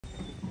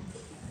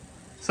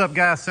What's up,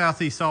 guys?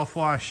 Southeast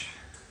Softwash,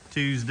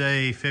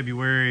 Tuesday,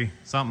 February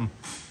something.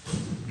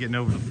 Getting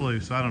over the flu,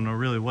 so I don't know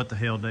really what the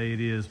hell day it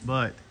is,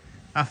 but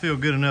I feel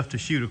good enough to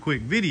shoot a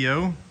quick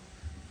video.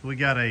 We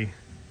got a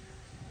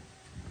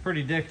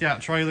pretty decked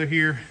out trailer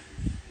here,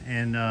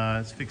 and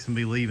it's fixing to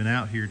be leaving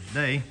out here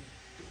today.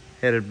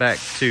 Headed back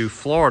to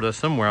Florida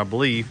somewhere, I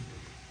believe.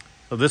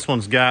 So this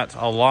one's got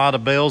a lot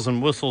of bells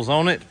and whistles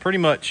on it. Pretty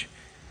much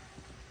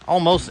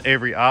almost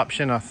every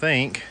option, I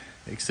think,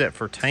 except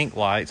for tank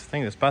lights. I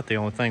think that's about the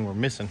only thing we're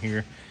missing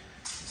here.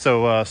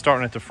 So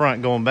starting at the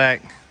front, going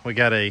back, we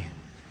got a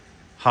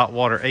hot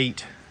water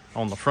 8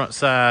 on the front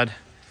side.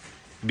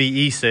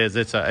 BE says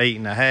it's a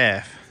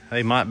 8.5.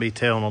 They might be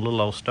telling a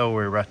little old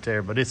story right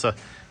there, but it's a,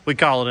 we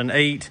call it an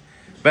 8.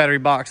 Battery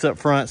box up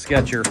front. It's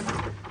got your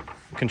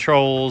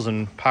controls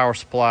and power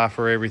supply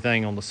for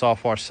everything on the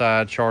Softwash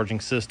side. Charging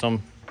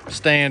system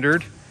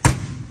standard,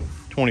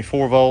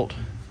 24 volt.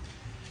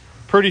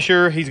 Pretty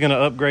sure he's going to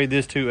upgrade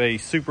this to a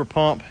super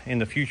pump in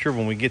the future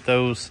when we get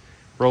those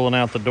rolling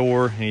out the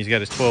door. And he's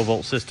got his 12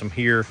 volt system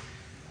here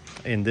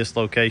in this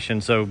location.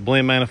 So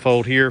blend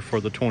manifold here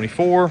for the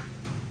 24.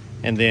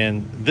 And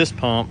then this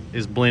pump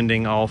is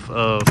blending off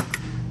of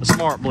the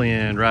smart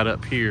blend right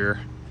up here.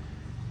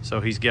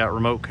 So he's got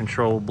remote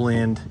control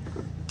blend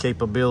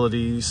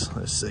capabilities.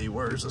 Let's see,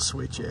 where's the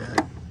switch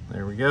at?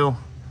 There we go.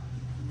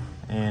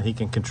 And he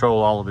can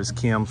control all of his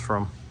chems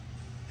from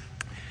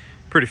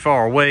pretty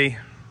far away.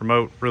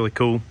 Remote, really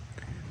cool.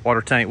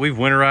 Water tank, we've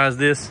winterized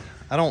this.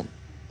 I don't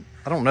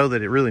know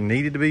that it really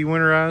needed to be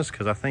winterized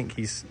because I think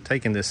he's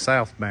taking this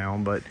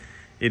southbound, but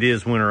it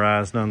is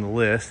winterized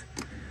nonetheless.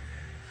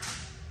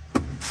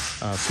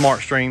 Smart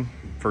stream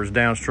for his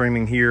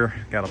downstreaming here.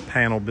 Got a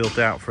panel built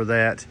out for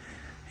that.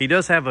 He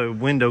does have a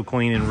window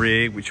cleaning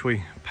rig, which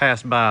we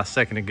passed by a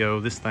second ago,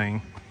 this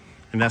thing.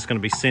 And that's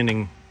gonna be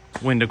sending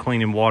window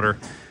cleaning water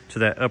to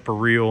that upper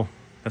reel.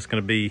 That's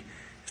gonna be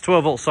his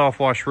 12 volt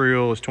Softwash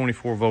reel, his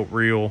 24 volt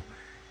reel.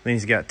 Then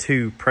he's got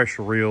 2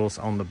 pressure reels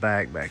on the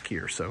back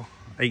here. So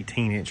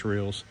 18-inch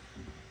reels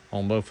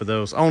on both of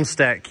those. On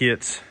stack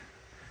kits,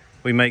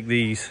 we make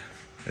these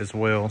as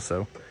well.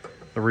 So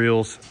the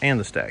reels and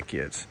the stack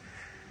kits.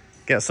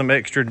 Got some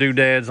extra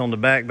doodads on the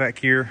back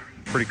here.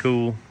 Pretty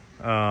cool.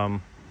 A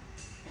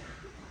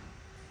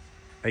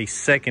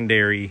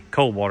secondary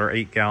cold water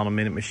 8-gallon a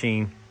minute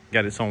machine.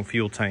 Got its own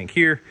fuel tank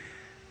here.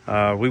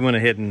 We went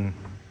ahead and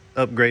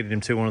upgraded him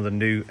to one of the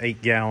new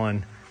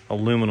 8-gallon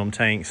aluminum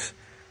tanks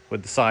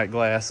with the sight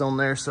glass on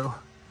there so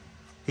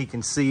he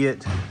can see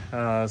it.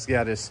 It's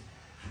got his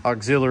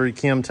auxiliary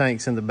chem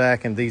tanks in the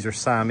back, and these are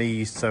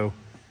Siamese, so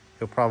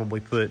he'll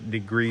probably put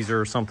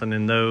degreaser or something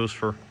in those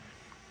for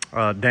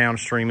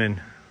downstreaming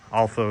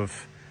off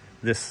of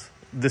this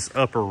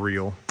upper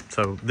reel.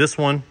 So this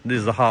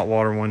is the hot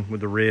water one with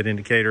the red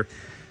indicator.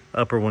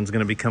 Upper one's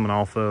gonna be coming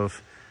off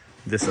of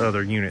this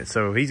other unit.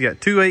 So he's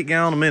got 2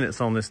 8-gallon a minutes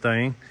on this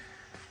thing.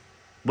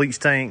 Bleach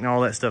tank and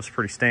all that stuff's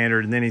pretty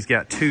standard. And then he's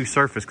got 2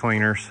 surface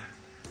cleaners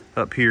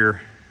up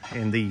here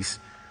in these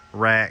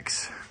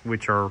racks,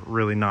 which are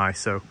really nice.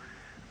 So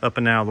up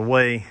and out of the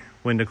way,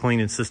 window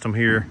cleaning system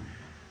here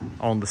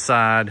on the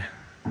side.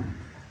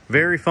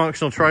 Very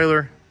functional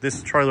trailer.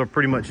 This trailer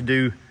pretty much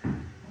do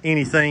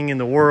anything in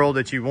the world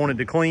that you wanted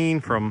to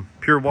clean, from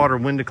pure water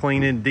window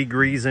cleaning,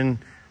 degreasing,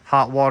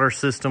 hot water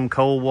system,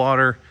 cold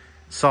water,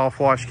 soft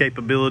wash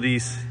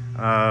capabilities.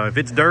 If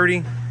it's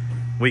dirty,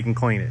 we can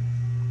clean it.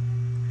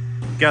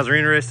 If you guys are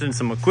interested in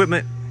some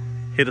equipment,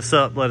 hit us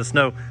up, let us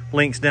know.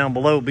 Links down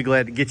below. Be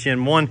glad to get you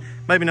in one.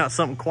 Maybe not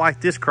something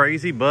quite this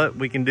crazy, but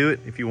we can do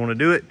it if you want to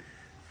do it.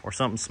 Or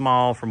something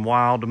small from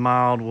wild to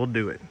mild, we'll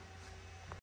do it.